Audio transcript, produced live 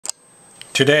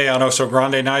Today on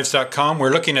OsoGrandeKnives.com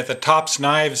we're looking at the Tops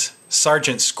Knives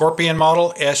Sgt Scorpion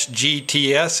model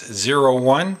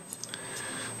SGTS-01.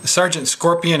 The Sgt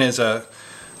Scorpion is a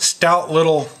stout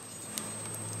little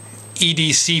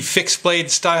EDC fixed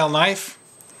blade style knife.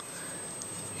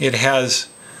 It has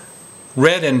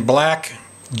red and black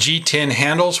G10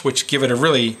 handles which give it a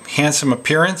really handsome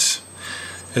appearance,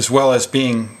 as well as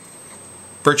being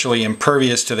virtually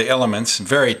impervious to the elements.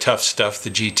 Very tough stuff, the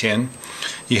G10.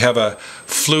 You have a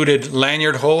fluted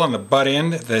lanyard hole on the butt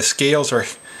end. The scales are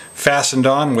fastened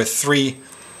on with 3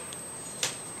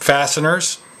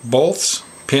 fasteners, bolts,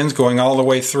 pins going all the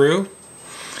way through.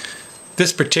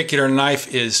 This particular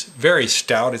knife is very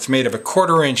stout. It's made of a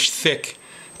 1/4 inch thick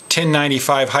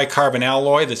 1095 high carbon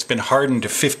alloy that's been hardened to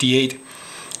 58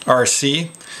 RC.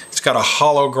 It's got a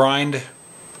hollow grind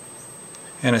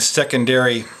and a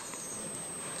secondary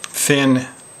thin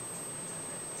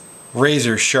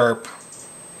razor sharp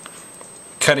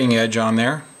cutting edge on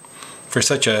there. For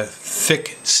such a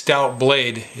thick stout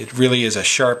blade, it really is a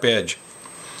sharp edge.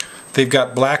 They've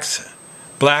got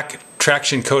black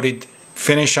traction coated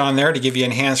finish on there to give you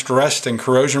enhanced rust and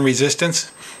corrosion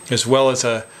resistance, as well as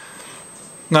a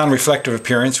non-reflective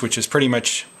appearance, which is pretty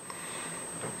much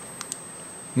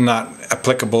not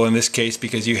applicable in this case,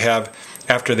 because you have,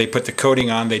 after they put the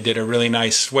coating on, they did a really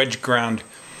nice wedge ground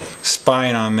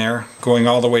spine on there going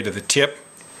all the way to the tip,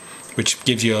 which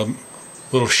gives you a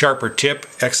little sharper tip,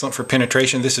 excellent for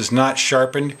penetration. This is not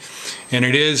sharpened, and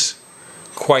it is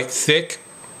quite thick,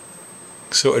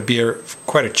 so it would be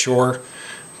quite a chore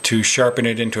to sharpen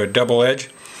it into a double edge.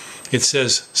 It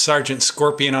says Sgt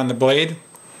Scorpion on the blade,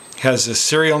 has the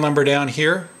serial number down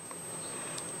here,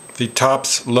 the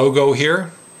Tops logo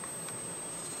here.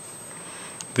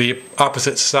 The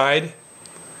opposite side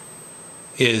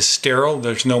is sterile,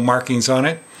 there's no markings on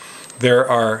it. There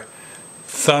are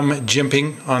thumb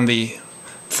jimping on the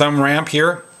thumb ramp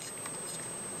here.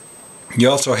 You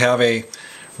also have a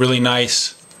really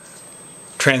nice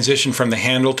transition from the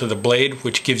handle to the blade,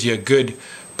 which gives you a good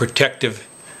protective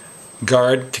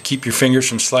guard to keep your fingers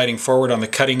from sliding forward on the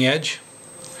cutting edge.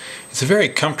 It's a very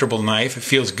comfortable knife. It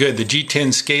feels good. The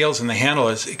G10 scales and the handle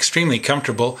is extremely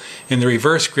comfortable. In the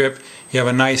reverse grip, you have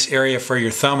a nice area for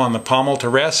your thumb on the pommel to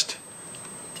rest.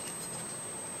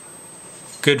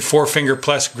 Good 4-finger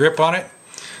plus grip on it.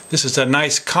 This is a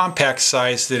nice compact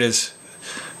size that is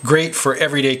great for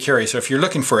everyday carry. So if you're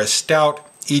looking for a stout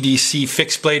EDC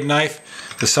fixed blade knife,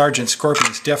 the Sgt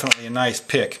Scorpion is definitely a nice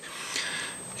pick.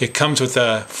 It comes with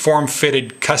a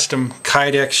form-fitted custom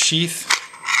Kydex sheath.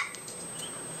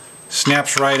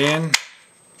 Snaps right in.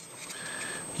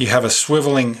 You have a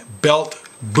swiveling belt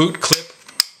boot clip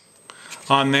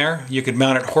on there. You could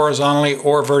mount it horizontally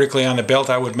or vertically on the belt.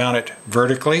 I would mount it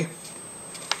vertically.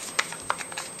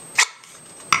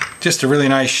 Just a really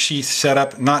nice sheath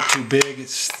setup, not too big,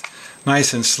 it's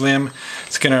nice and slim.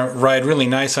 It's going to ride really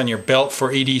nice on your belt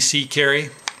for EDC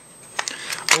carry.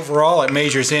 Overall, it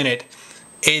measures in at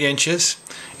 8 inches.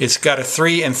 It's got a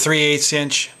 3 3/8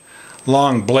 inch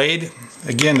long blade.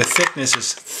 Again, the thickness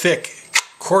is thick,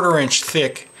 1/4 inch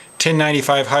thick,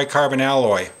 1095 high carbon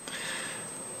alloy.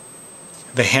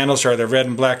 The handles are the red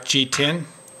and black G10,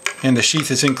 and the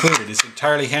sheath is included. It's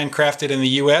entirely handcrafted in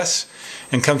the US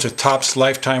and comes with Tops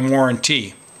lifetime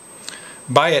warranty.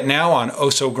 Buy it now on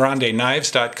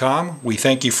OsoGrandeKnives.com. We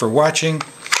thank you for watching,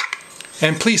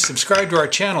 and please subscribe to our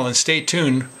channel and stay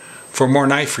tuned for more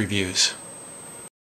knife reviews.